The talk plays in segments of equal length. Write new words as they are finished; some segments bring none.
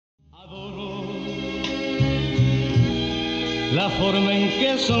la forma en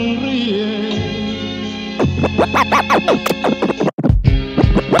que sonríe.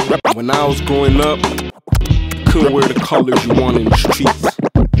 When I was growing up, couldn't wear the colors you want in the streets.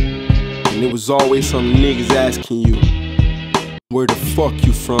 And it was always some niggas asking you, where the fuck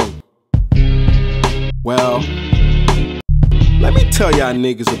you from? Well, let me tell y'all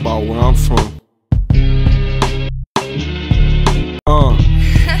niggas about where I'm from.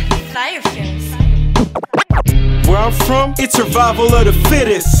 Fire-filmz. Where I'm from, it's survival of the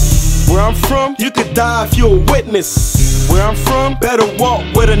fittest. Where I'm from, you could die if you're a witness. Where I'm from, better walk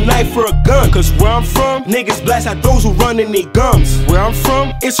with a knife or a gun. Cause where I'm from, niggas blast at those who run in their gums. Where I'm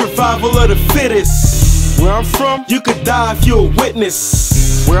from, it's survival of the fittest. Where I'm from, you could die if you're a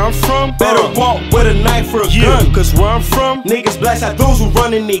witness. Where I'm from, better walk with a knife or a gun. Cause where I'm from, niggas blast at those who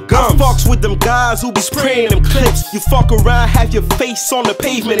run in their gums. I fucks with them guys who be spraying them clips. You fuck around, have your face on the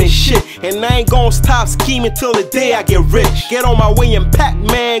pavement and shit. And I ain't gon' stop scheming till the day I get rich. Get on my way and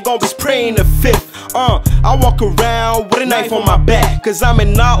Pac-Man gon' be spraying the fifth. I walk around with a knife on my back. Cause I'm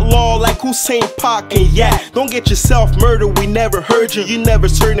an outlaw like Hussein Pac and Yak. Don't get yourself murdered, we never heard you. You never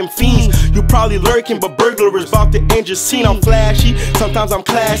heard them fiends. You probably lurking, but burglars about to end your scene. I'm flashy, sometimes I'm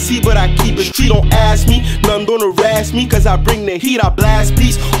classy, but I keep it street. Don't ask me, none don't harass me. Cause I bring the heat, I blast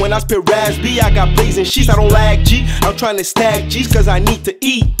beats. When I spit raspy, I got blazing sheets. I don't lag G, I'm trying to stack G's cause I need to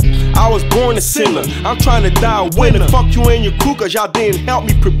eat. I was born a sinner, I'm trying to die a winner. Fuck you and your crew cause y'all didn't help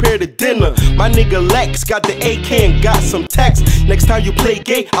me prepare the dinner. My nigga Lex got the AK and got some text. Next time you play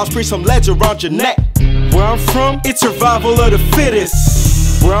gay, I'll spray some leads around your neck. Where I'm from, it's survival of the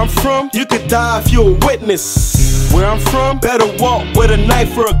fittest. Where I'm from, you could die if you're a witness. Where I'm from, better walk with a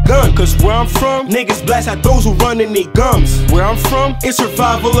knife or a gun. Cause where I'm from, niggas blast at those who run in their gums. Where I'm from, it's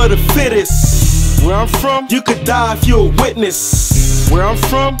survival of the fittest. Where I'm from, you could die if you're a witness. Where I'm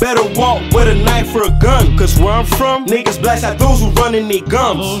from, better walk with a knife or a gun. Cause where I'm from, niggas blast at those who run in their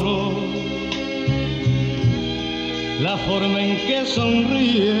gums. La forma en que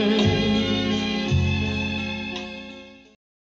sonríe.